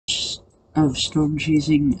of storm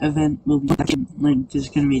chasing event will be linked is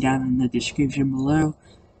going to be down in the description below.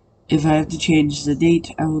 If I have to change the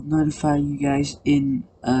date, I will notify you guys in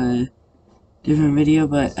a different video,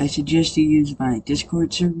 but I suggest you use my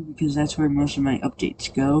Discord server because that's where most of my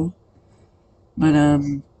updates go. But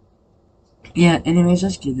yeah, anyways,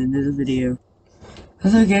 let's get into the video.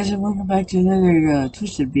 Hello guys, and welcome back to another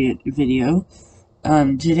Twisted video.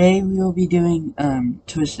 Today we will be doing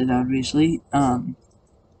Twisted, obviously.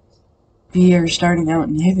 We are starting out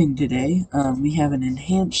in Heaven today. We have an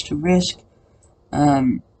enhanced risk,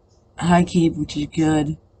 high cape, which is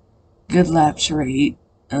good lapse rate,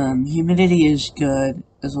 humidity is good,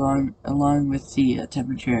 along with the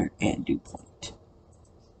temperature and dew point.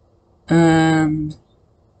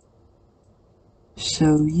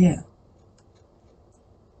 So yeah.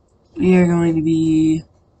 We are going to be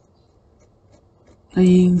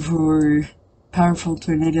looking for powerful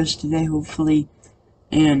tornadoes today, hopefully,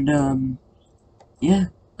 and yeah,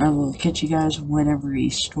 I will catch you guys whenever a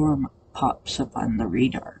storm pops up on the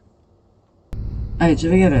radar. Alright, so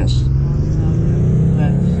we got a storm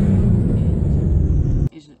west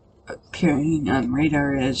is appearing on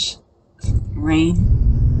radar as rain,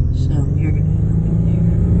 so we are gonna head over there.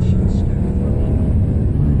 It should start forming.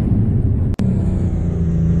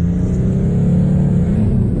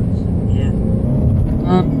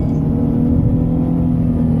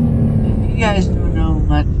 If you guys don't know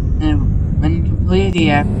much, when you complete the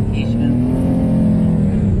application,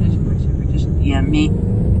 Discord server, just DM me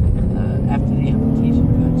after the application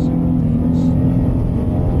about certain things.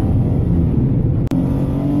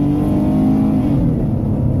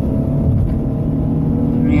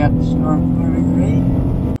 And we got the storm forming already.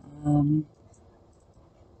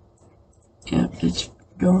 Yep, it's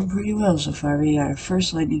going pretty well so far. We got our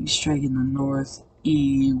first lightning strike in the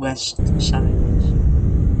north-west side.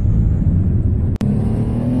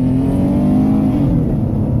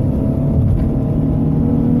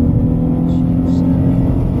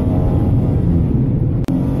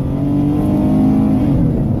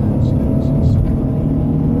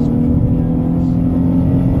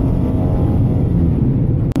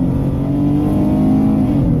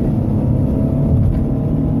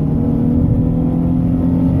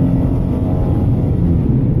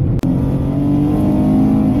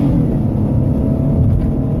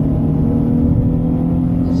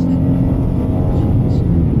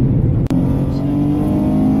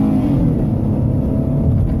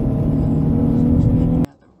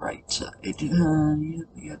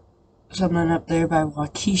 We got something up there by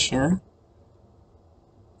Waukesha.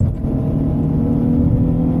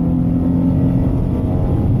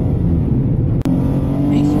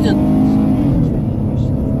 Makes you look so much you're so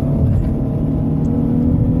far away.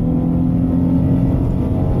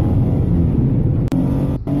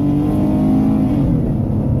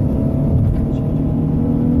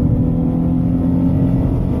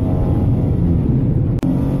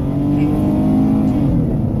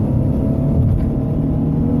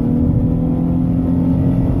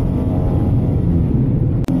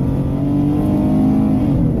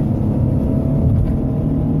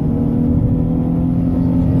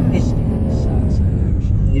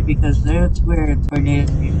 Because that's where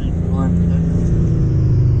tornadoes usually form,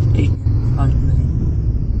 so stay here finally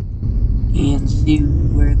and see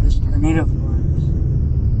where this tornado forms.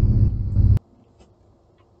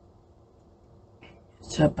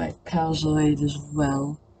 It's up by Palzoid as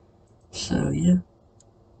well, so yeah.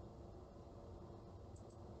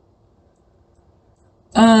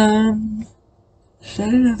 Is that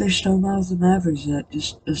another storm off the map, or is that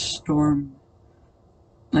just a storm,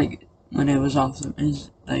 like, when it was off the,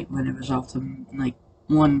 like,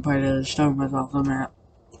 one part of the storm was off the map?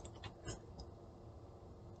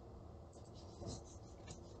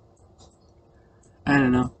 I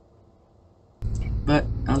don't know. But,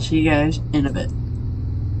 I'll see you guys in a bit.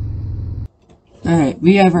 Alright,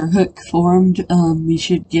 we have our hook formed. We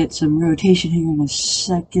should get some rotation here in a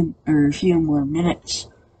second, or a few more minutes.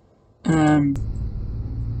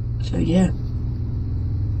 So yeah.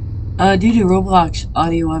 Due to Roblox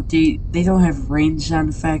audio update, they don't have rain sound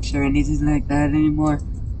effects or anything like that anymore.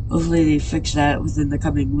 Hopefully they fix that within the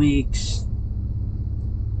coming weeks.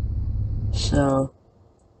 So,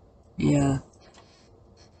 yeah.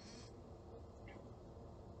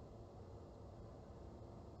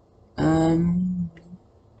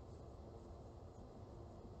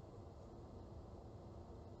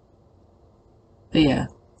 But yeah.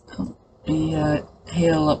 We got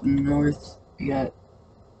hail up north. We got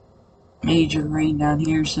major rain down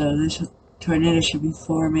here, so this tornado should be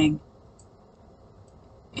forming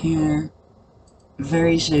here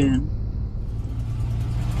very soon.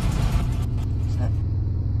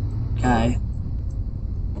 guy.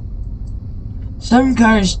 Some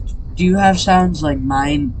cars do have sounds like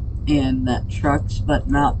mine and trucks, but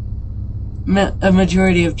not a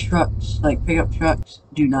majority of trucks, like pickup trucks,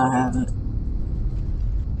 do not have it.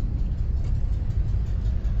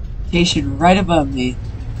 Station right above me.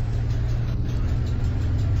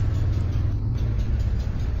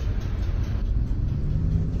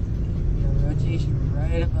 Yeah, rotation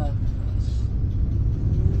right above us.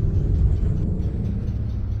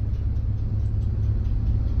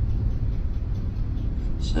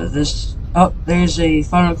 So this, oh, there's a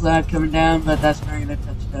funnel cloud coming down, but that's not gonna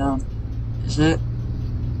touch down, is it?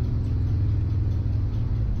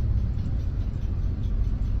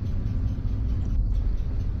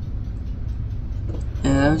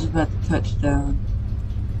 Yeah, that was about to touch down.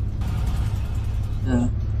 So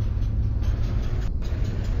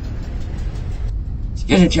it's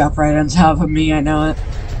gonna drop right on top of me, I know it.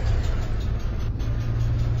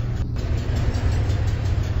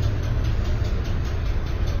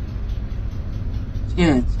 It's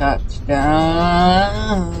gonna touch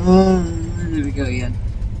down. There we go again.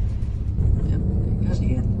 Yep, there it goes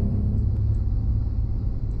again.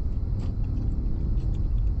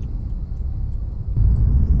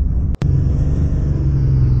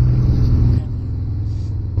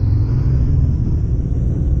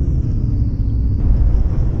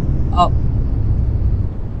 Oh.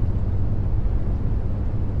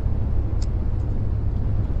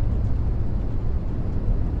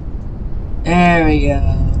 There we go.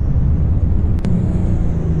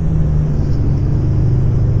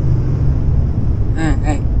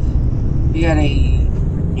 Alright. We got a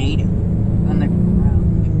tornado on the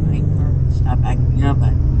ground. If my car would stop acting up,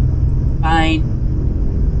 but fine.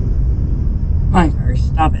 Come on, car,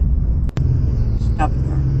 stop it. Stop it,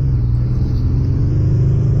 car.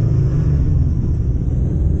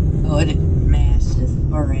 Oh, it is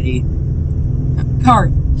massive already. Car,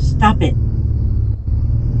 stop it.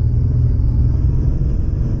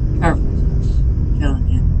 Car physics. I'm telling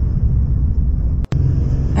you.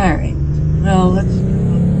 Alright. Well, let's go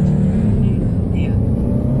up to the tornado. Yeah.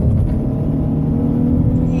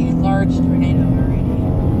 Pretty large tornado already.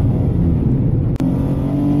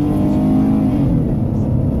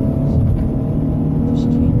 Just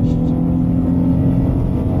changed.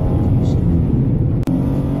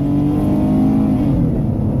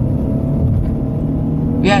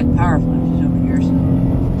 We had power flashes over here, so.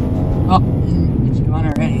 Oh, and it's gone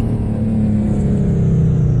already.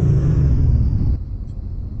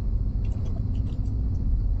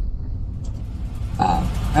 Wow,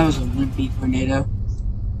 that was a wimpy tornado.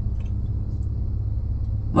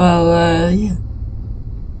 Well, yeah.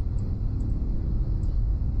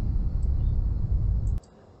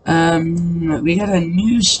 We got a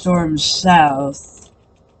new storm south.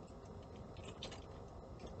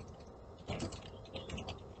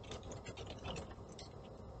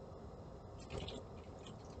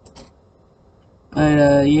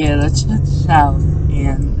 But, yeah, let's head south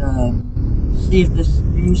and, see if this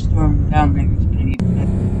new storm down there is gonna be better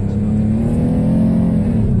than this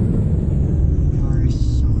one. The car is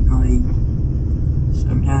so annoying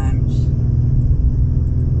sometimes.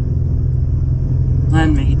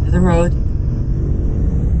 Land me to the road.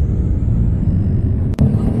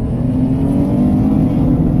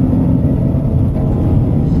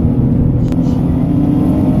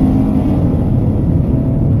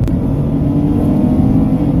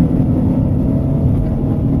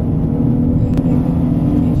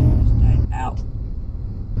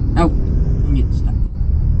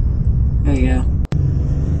 There you go.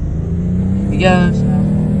 Here we go, so.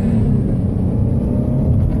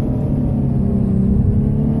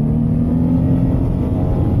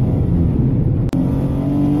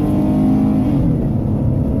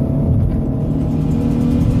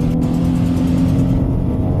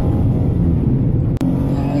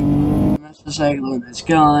 That's the cyclone that's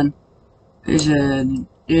gone. There's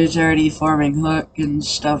already forming hook and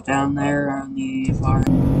stuff down there on the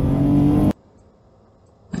farm.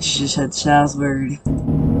 Let's just head southward.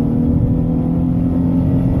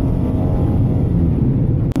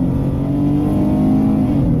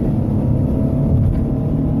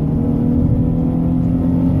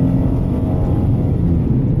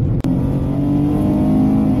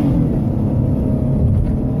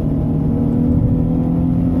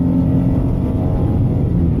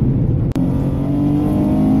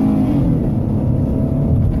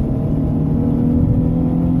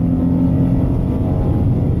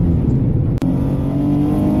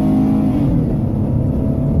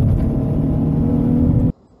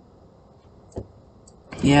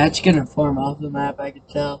 Yeah, it's gonna form off the map, I could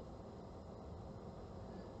tell.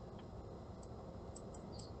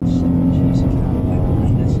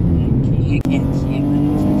 you can't see it, but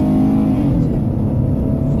it says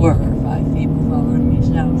like 4 or 5 people following me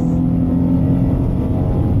south.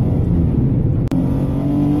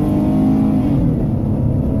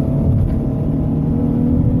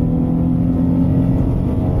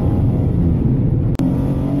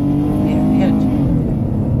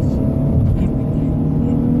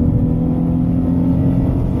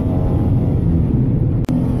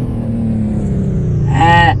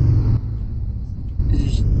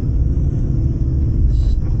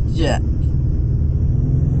 Yeah.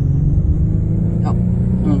 Oh.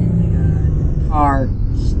 Oh my god. Car.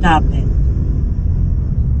 Stop it.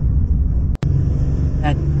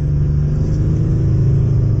 That.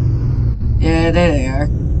 Yeah, there they are.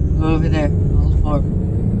 Over there. All four.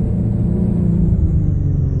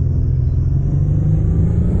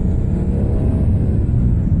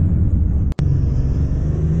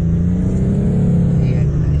 Yeah,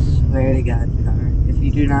 I swear to God, car. If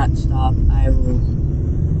you do not stop, I will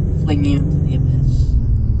fling you into the abyss.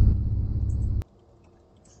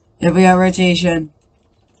 Yep, we got rotation.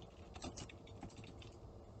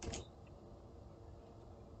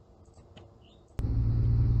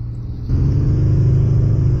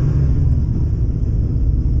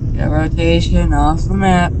 Got rotation off the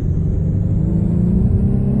map.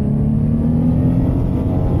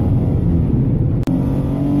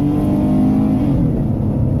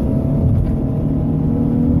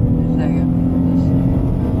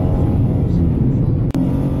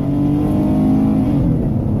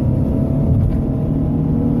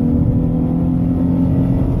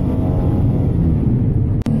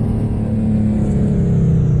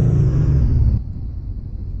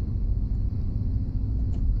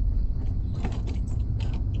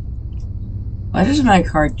 Why does my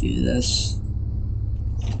car do this?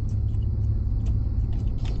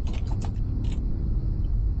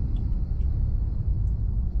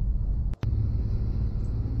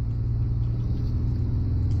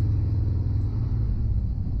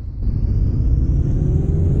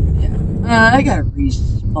 Yeah. I gotta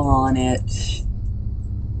respawn it.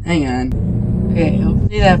 Hang on. Okay,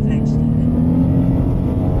 hopefully that fixed it.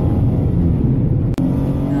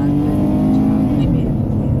 Not that it's probably maybe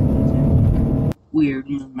that's acting weird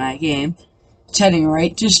in my game. It's heading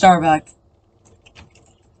right to Starbucks.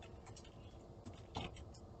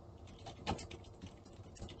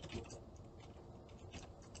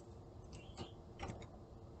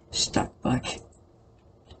 Stuck buck.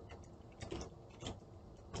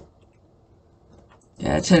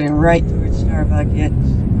 Yeah, it's heading right towards Starbucks. It's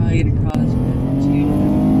probably gonna cause about 2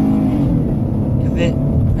 damage if it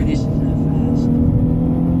produces that fast.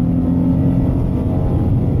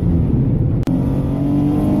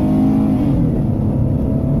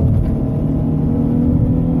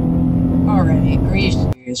 Already, are you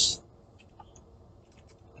serious?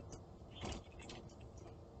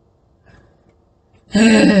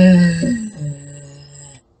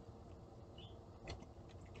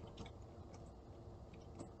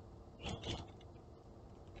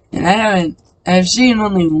 And I've seen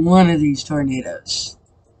only one of these tornadoes.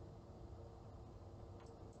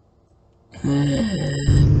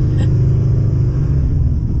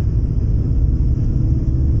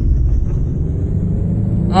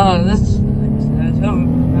 Oh, this sucks. I was hoping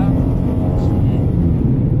for powerful tornadoes today.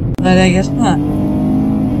 But I guess not. And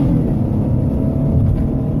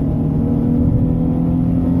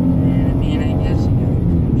I mean, I guess you gotta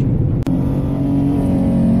keep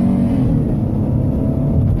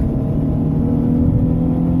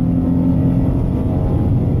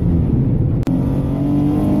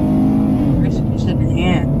rescues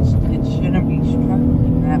enhanced. It shouldn't be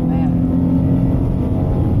struggling that bad.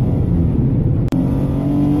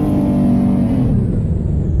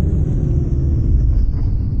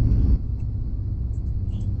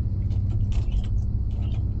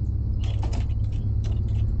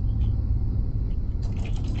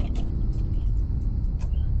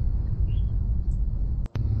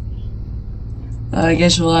 I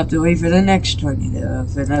guess we'll have to wait for the next tornado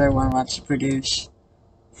if another one wants to produce.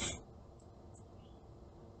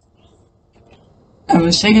 I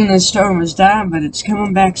was thinking the storm was dying, but it's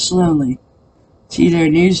coming back slowly. It's either a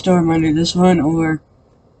new storm under this one, or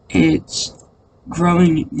it's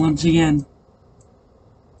growing once again.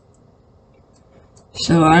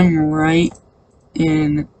 So I'm right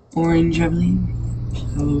in orange, I believe.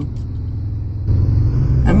 So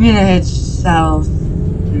I'm gonna head south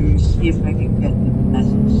to see if I can get the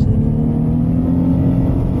message sent.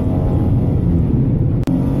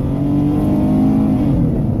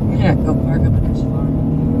 I'm gonna go park up at this farm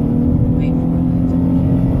and wait for it.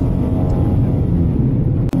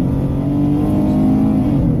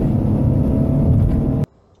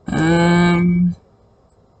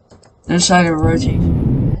 Inside of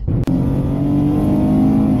rotation.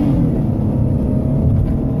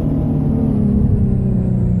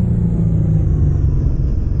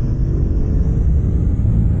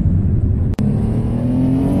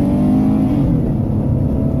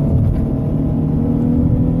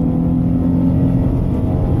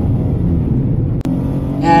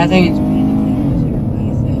 Yeah, I think it's panicking because you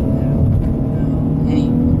replace it. I don't know any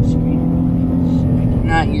screen warnings. I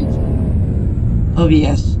cannot use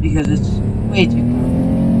OBS because it's way too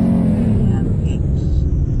complicated.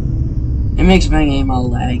 And it makes my game all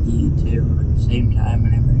laggy too at the same time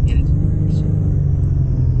whenever I get it to work. So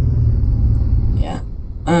yeah.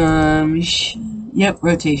 Yep,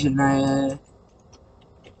 rotation. Yeah,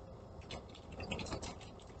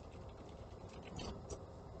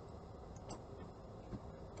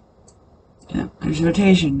 there's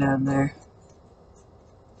rotation down there.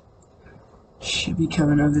 Should be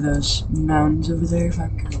coming over those mountains over there if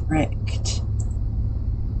I'm correct.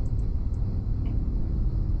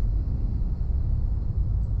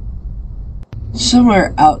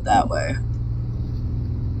 Somewhere out that way.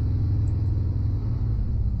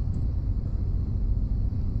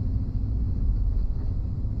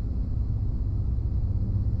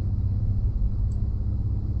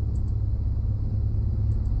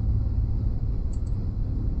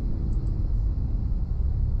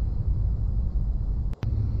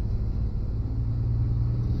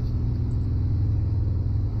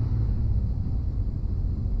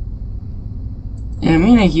 And I'm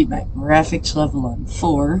gonna keep my graphics level on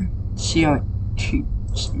 4. See how it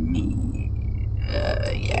treats me.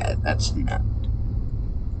 Yeah, that's not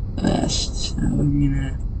the best. So I'm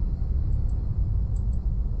gonna.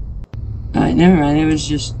 Alright, never mind. It was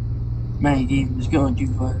just my game was going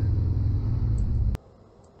too far.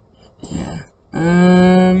 Yeah.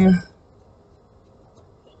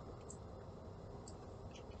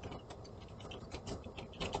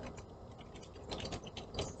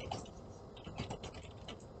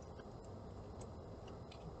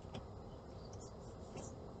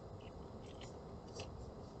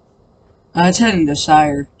 It's heading to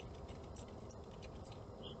Sire.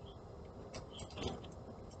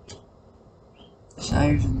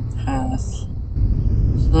 Sire's in the path. So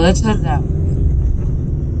let's head that way.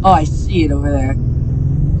 Oh, I see it over there.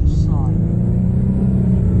 Just saw it.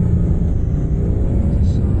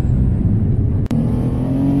 Just saw it.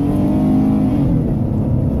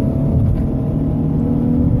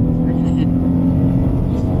 We're gonna head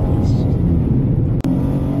east.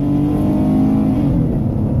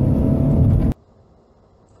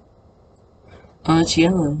 Oh, it's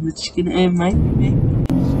yellow. It might be big.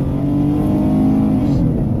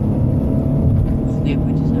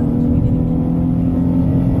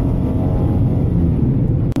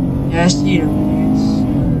 Yeah, I see it over there.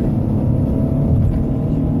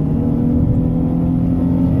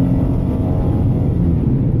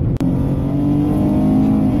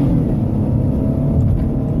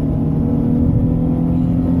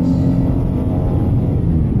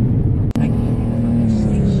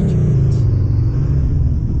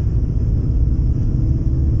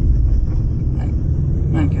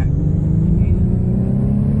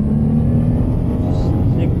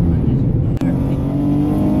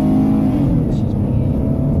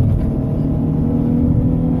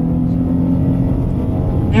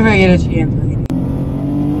 Never get a chance like it.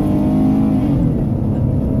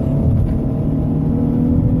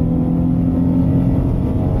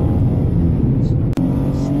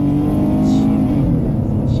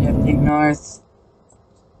 Shifting north.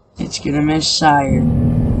 It's gonna miss Sire.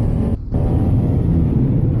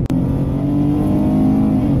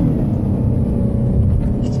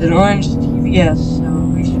 It's an orange TVS, so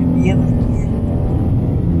we should be able to get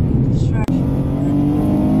destruction.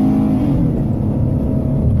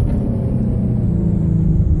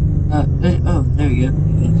 Oh, there we go.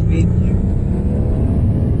 It's right there.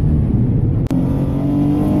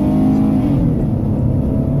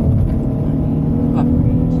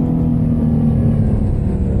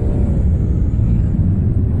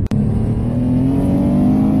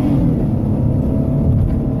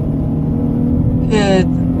 Good.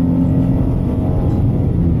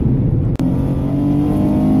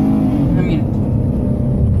 I mean,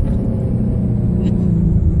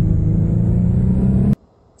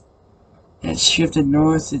 it's shifted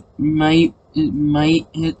north. It might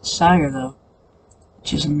hit Sire though.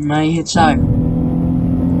 Just might hit Sire.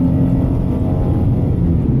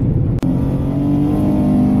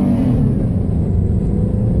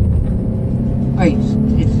 Right,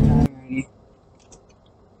 it's Sire already.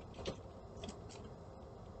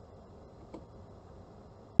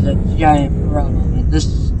 The giant problem. This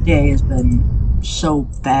day has been so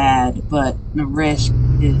bad, but the risk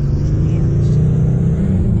is the chance.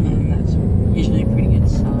 And that's usually a pretty good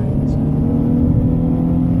sign, so.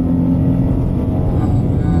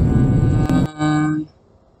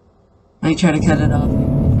 I try to cut it off if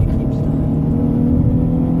it keeps dying.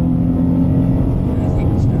 I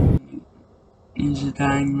think it's dying. Is it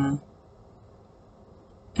dying though?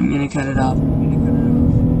 I'm gonna cut it off. I'm gonna cut it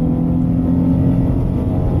off.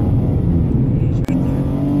 It is right there.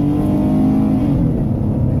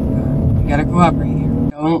 You gotta cooperate here.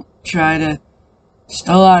 Don't try to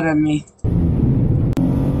stall out on me.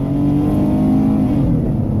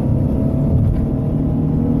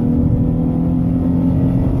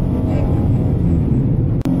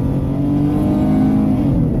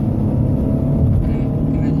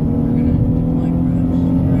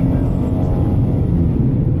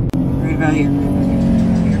 Right here.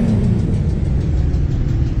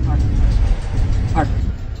 Park.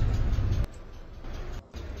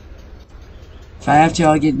 If I have to,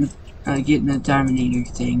 I'll get in the Dominator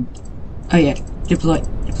thing. Oh yeah, deploy.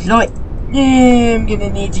 Deploy! I'm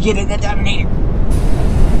gonna need to get in the Dominator.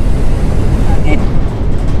 Okay.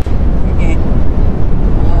 Okay.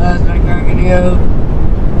 That's my car gonna go.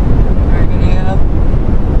 Car gonna go.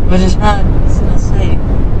 But it's not. It's still safe.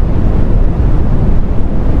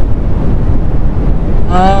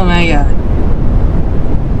 Oh my god.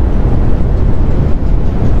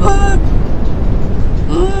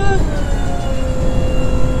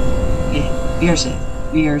 Okay, we are safe.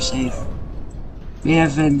 We are safe. We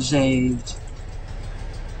have been saved.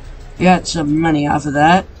 We got some money off of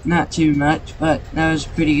that. Not too much, but that was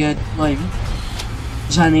pretty good deployment.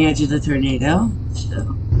 It's on the edge of the tornado,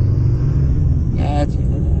 so. Yeah, let's get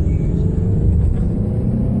it out of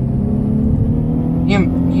here.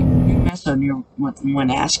 You messed on your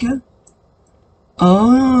Wanaska?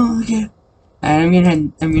 Oh, okay. I'm gonna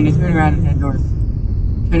turn around and head north.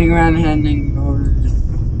 Turning around and heading north.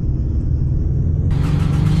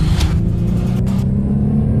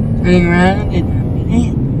 Turning around in a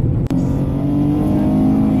minute.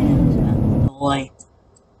 Boy.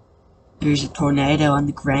 There's a tornado on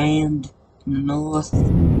the ground in the north. Tornado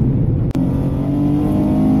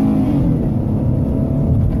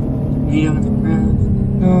on the ground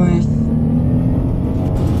in the north.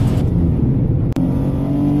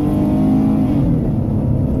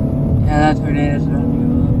 Yeah, that tornado's about to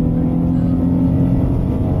go up.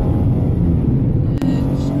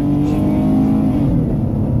 It's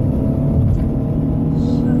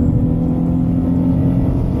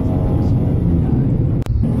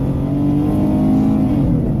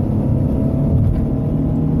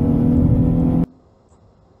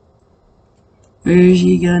where is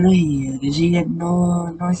he gonna head? Is he heading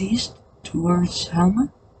northeast towards Helma?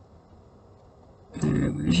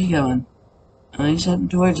 Where's he going? Oh, he's heading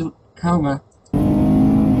towards Helma.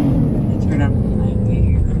 I'm gonna turn on the highway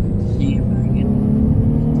here and see if I can get to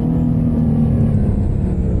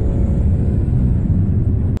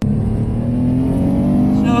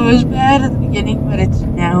that. So it was bad at the beginning, but it's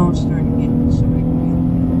now starting to get sort of good.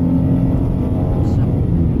 So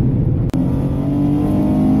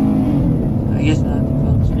I guess I'll have to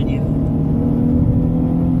call this video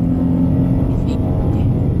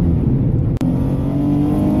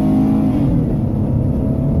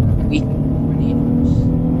week of tornadoes.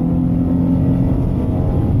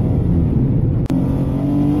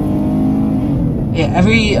 Yeah,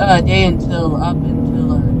 every day up until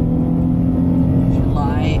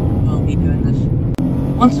July, we'll be doing this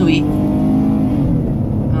once a week.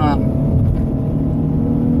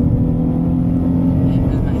 And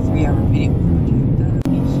then my 3-hour video project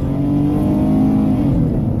that'll be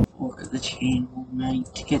for the channel night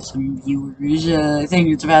to get some viewers. I think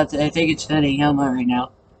it's heading Helma right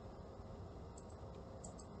now.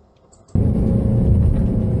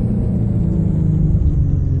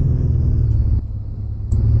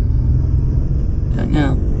 Don't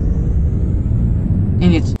know. I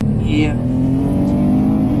think it's yeah.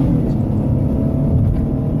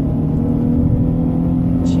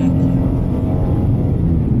 Check.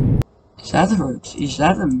 Is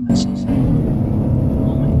that the message?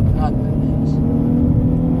 Oh my god, that is.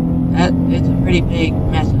 It's a pretty big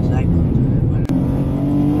message cyclone.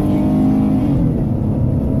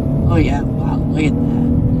 Oh yeah, wow, look at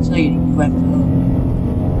that. It's like a UFO.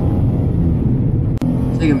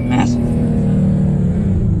 It's like a massive UFO.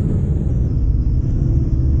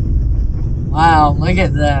 Wow, look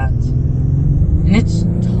at that. And it's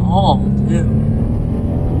tall, too.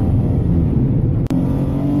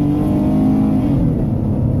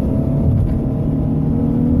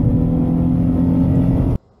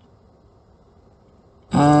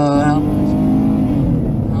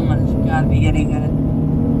 Helma's gotta be getting hit.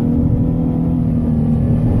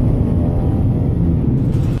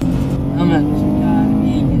 Someone's gotta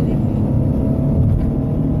be getting hit.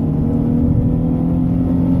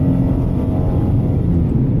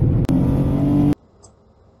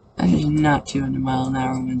 That is not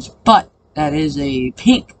 200-mile-an-hour winds, but that is a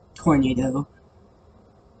pink tornado.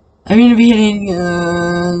 I'm gonna be hitting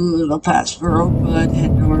a little past Europa,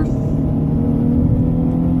 head north.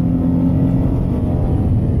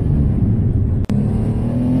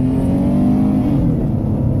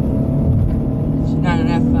 It's not an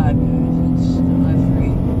F5, guys. It's still F3.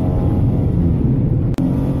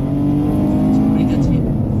 It's only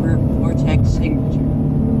the vortex signature.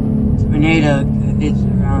 Tornado is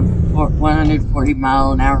around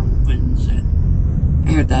 140-mile-an-hour winds. I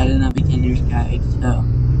heard that in the beginner's guide, so.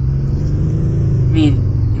 I mean,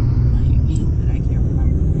 it might be, but I can't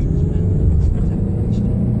remember.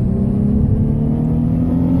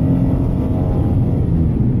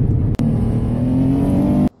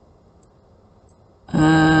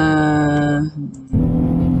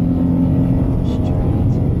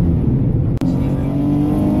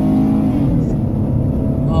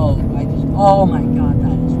 Oh my god,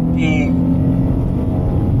 that is big.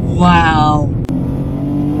 Wow.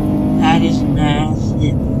 That is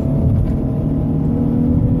massive.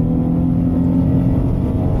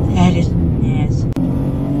 That is massive.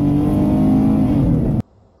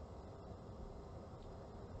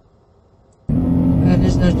 That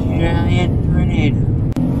is a giant tornado.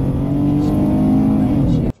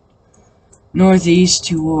 Northeast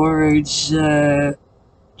towards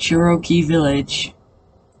Cherokee Village.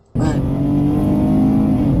 But who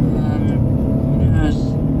knows?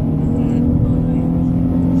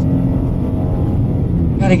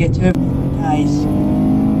 Gotta get to it before it dies.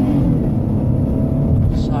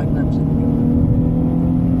 Saw a glimpse of it again.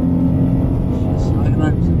 Just saw a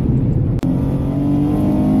glimpse of it again.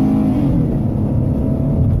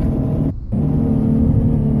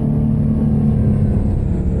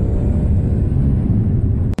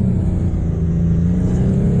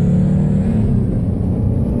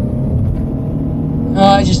 Oh,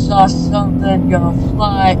 I just saw something go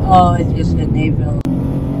fly. Oh, it just hit Nateville.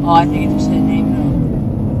 Oh, I think it just hit Nateville.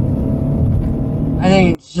 I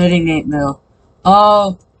think it's hitting Nateville.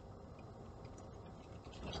 Oh.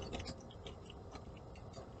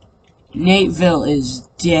 Nateville is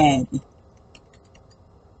dead.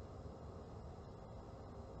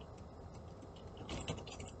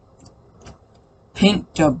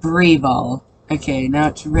 Pink debris ball. Okay, now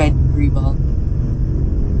it's red debris ball.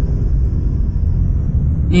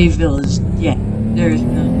 Nateville is dead. There's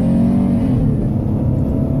none.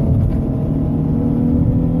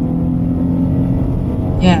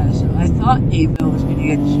 Yeah, so I thought Nateville was gonna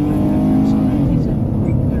get destroyed after I saw that piece of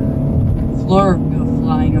floor go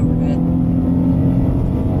flying overhead.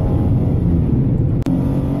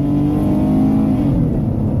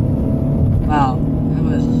 Wow,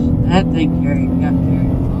 that thing got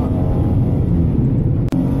carried far.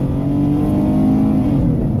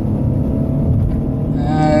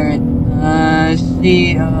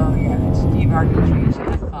 See, oh yeah, it's debarking trees,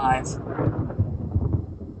 F5.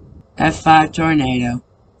 F5 tornado.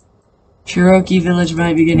 Cherokee Village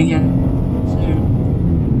might be getting hit soon.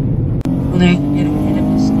 Only I can get ahead of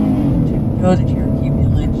this thing to go to Cherokee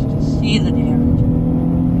Village to see the damage.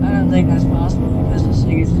 I don't think that's possible because this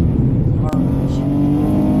thing is large.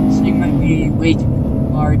 This thing might be way too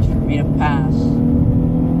large for me to pass.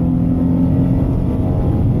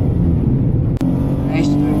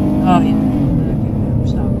 Oh yeah.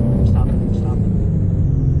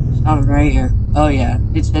 Stop right here. Oh yeah,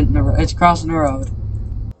 it's crossing the road.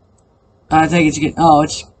 I think it's getting.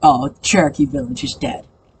 Oh, Cherokee Village is dead.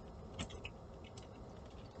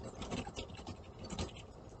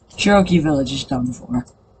 Cherokee Village is done for.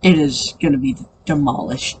 It is gonna be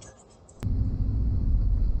demolished.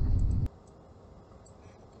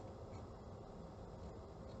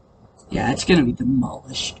 Yeah, it's gonna be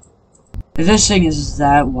demolished. If this thing is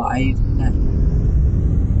that wide, then...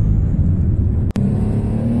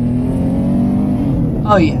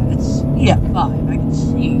 Oh yeah, it's EF5. I can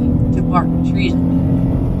see debarked trees up there.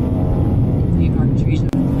 Debarked trees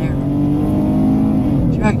up there.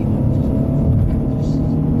 Dragon just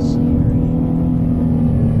see already.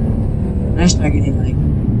 And I start getting like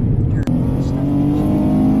dirt and stuff.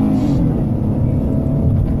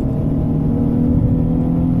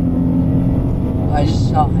 Oh, I just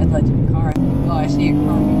saw headlights of a car. I think, oh, I see a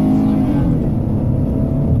car being flown around.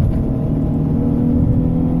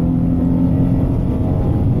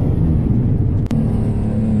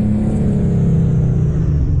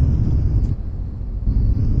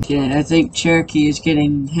 Okay, I think Cherokee is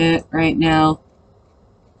getting hit right now.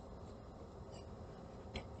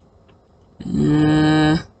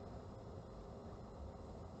 Oh,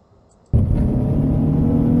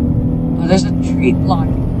 there's a tree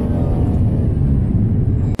blocking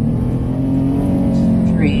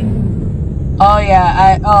the tree. Oh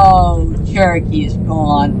yeah, oh, Cherokee is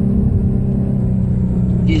gone.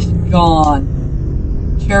 Is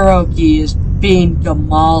gone. Cherokee is being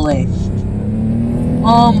demolished.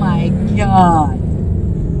 Oh my god.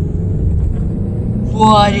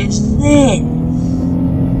 What is this?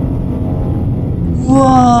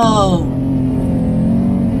 Whoa!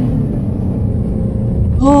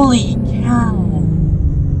 Holy cow!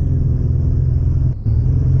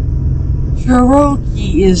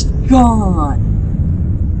 Cherokee is gone!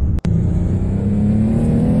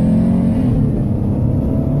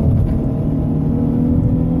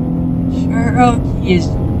 Cherokee is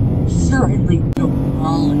certainly demolished.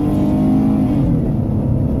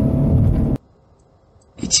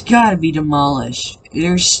 It's gotta be demolished.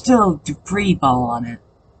 There's still debris ball on it.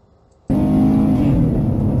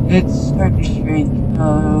 It's starting to shrink.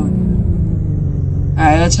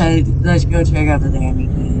 Alright, let's go check out the damage.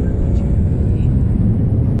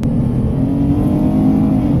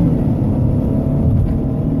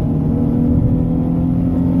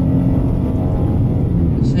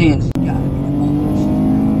 This thing has gotta be demolished.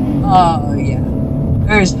 Oh yeah.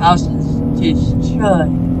 There's houses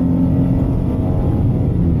destroyed.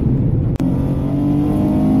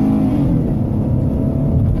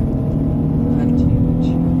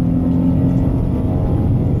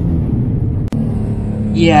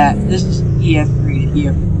 Yeah, this is EF3 to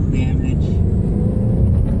EF4 damage.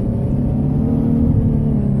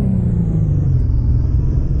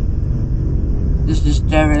 This is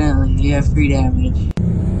definitely EF3 damage.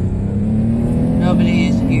 Nobody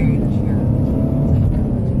is here injured.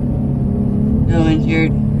 No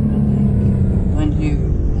injured. No injured.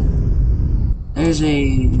 There's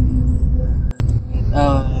a...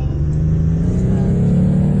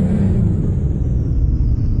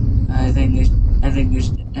 I think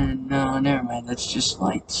there's, no, never mind, that's just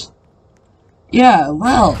lights. Yeah,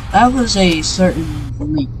 well, that was a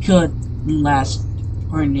certainly good last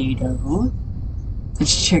tornado.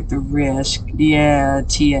 Let's check the risk. Yeah,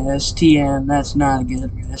 TM, that's not a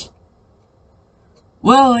good risk.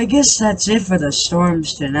 Well, I guess that's it for the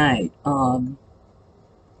storms tonight.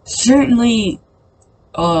 Certainly,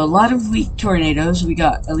 a lot of weak tornadoes. We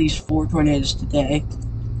got at least 4 tornadoes today.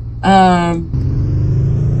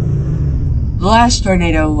 The last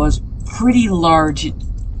tornado was pretty large. It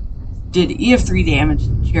did EF3 damage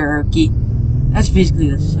to Cherokee. That's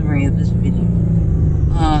basically the summary of this video.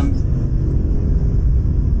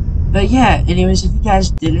 But yeah, anyways, if you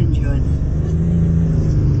guys did enjoy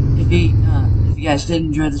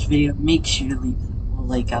this video, make sure to leave a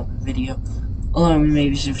like on the video, along with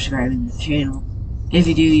maybe subscribing to the channel. If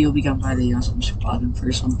you do, you'll become part of the awesome squad and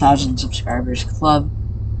first 1,000 subscribers club.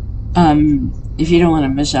 If you don't want to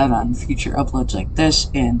miss out on future uploads like this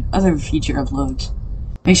and other future uploads,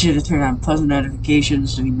 make sure to turn on post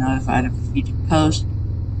notifications to be notified of a future post.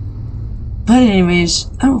 But anyways,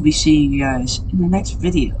 I will be seeing you guys in the next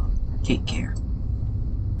video. Take care.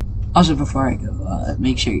 Also, before I go,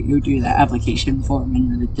 make sure you do the application form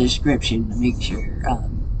in the description to make sure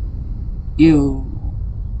you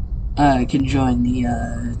can join the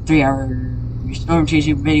 3-hour storm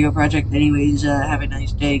chasing video project. Anyways, have a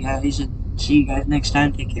nice day, guys, and see you guys next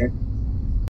time. Take care.